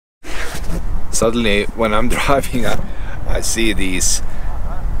Suddenly, when I'm driving, I see these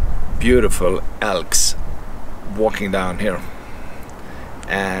beautiful elks walking down here,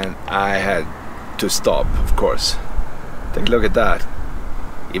 and I had to stop, of course. Take a look at that.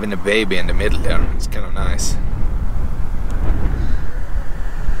 Even a baby in the middle there. It's kind of nice.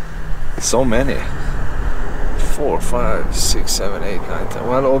 So many. 4, 5, 6, 7, 8, 9, 10.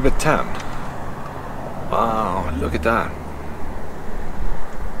 Well, over 10. Wow, look at that.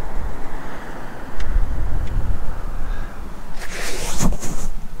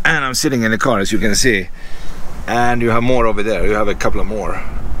 And I'm sitting in the car, as you can see. And you have more over there. You have a couple of more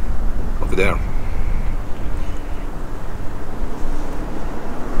over there.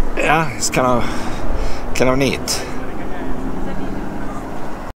 Yeah, it's kind of neat.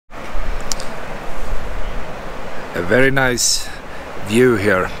 A very nice view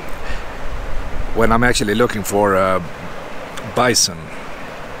here when I'm actually looking for bison.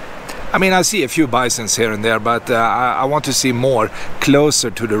 I mean, I see a few bisons here and there, but I want to see more closer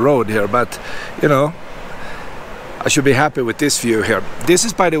to the road here. But you know, I should be happy with this view here. This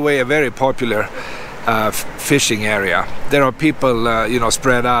is, by the way, a very popular fishing area. There are people you know,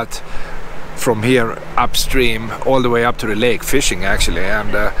 spread out from here upstream all the way up to the lake fishing, actually,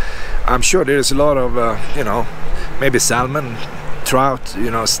 and I'm sure there's a lot of you know, maybe salmon, trout, you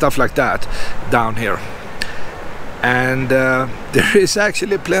know, stuff like that down here. And there is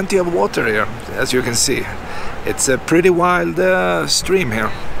actually plenty of water here, as you can see. It's a pretty wild stream here.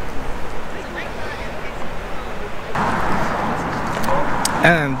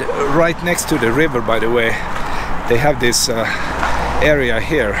 And right next to the river, by the way, they have this area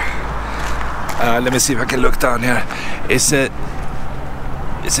here. Let me see if I can look down here. It's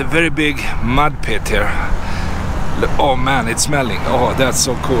a very big mud pit here. Oh man, it's smelling. Oh, that's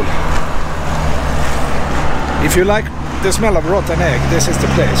so cool. If you like the smell of rotten egg, this is the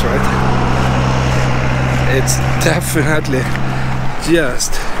place, right? It's definitely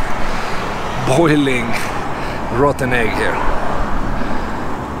just boiling rotten egg here.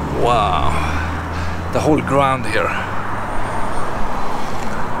 Wow, the whole ground here.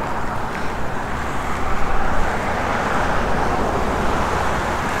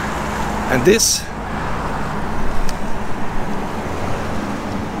 And this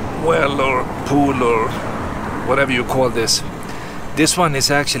well or pool or whatever you call this one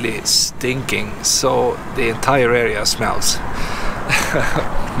is actually stinking, so the entire area smells.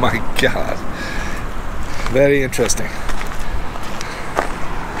 My God, very interesting.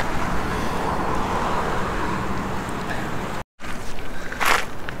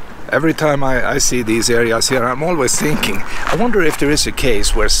 Every time I see these areas here, I'm always thinking, I wonder if there is a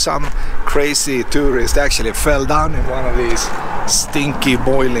case where some crazy tourist actually fell down in one of these stinky,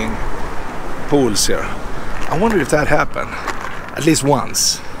 boiling pools here. I wonder if that happened, at least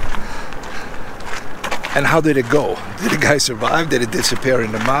once. And how did it go? Did the guy survive? Did it disappear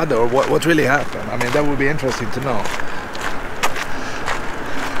in the mud? Or what really happened? I mean, that would be interesting to know.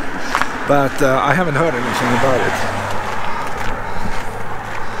 But I haven't heard anything about it.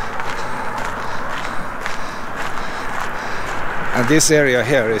 And this area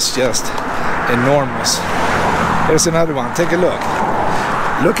here is just enormous. Here's another one. Take a look.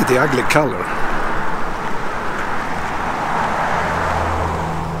 Look at the ugly color.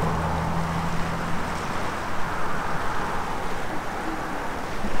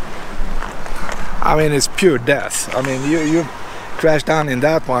 I mean, it's pure death. I mean, you crash down in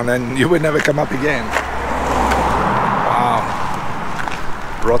that one and you would never come up again. Wow.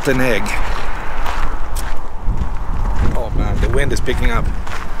 Rotten egg. The wind is picking up. We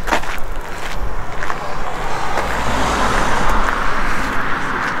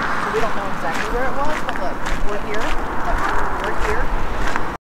don't know exactly where it was, but look, we're here. We're here.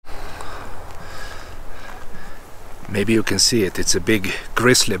 Maybe you can see it. It's a big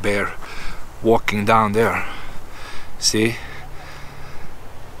grizzly bear walking down there. See?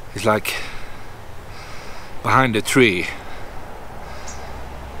 He's like behind a tree.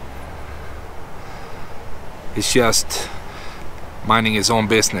 He's just minding his own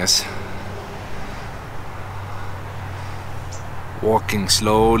business, walking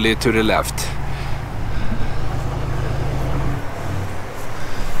slowly to the left.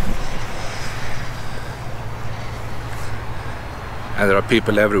 And there are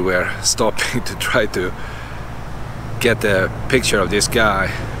people everywhere stopping to try to get a picture of this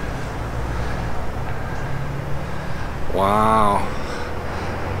guy. Wow,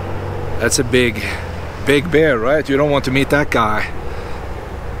 that's a big bear, right? You don't want to meet that guy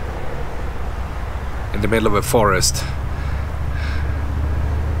in the middle of a forest.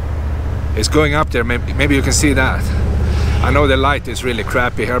 It's going up there. Maybe you can see that. I know the light is really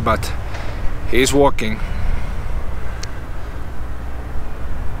crappy here, but He's walking.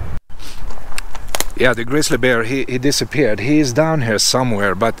 Yeah, the grizzly bear, he disappeared. He is down here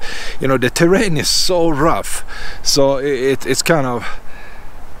somewhere, but you know, the terrain is so rough, so it's kind of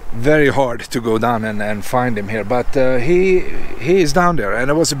very hard to go down and find him here. But he is down there, and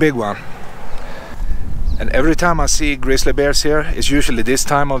it was a big one. And every time I see grizzly bears here, it's usually this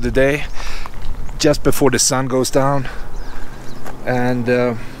time of the day, just before the sun goes down, and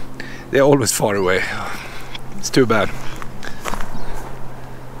they're always far away. It's too bad.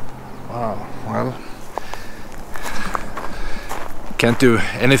 Wow, well, can't do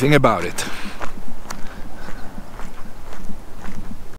anything about it.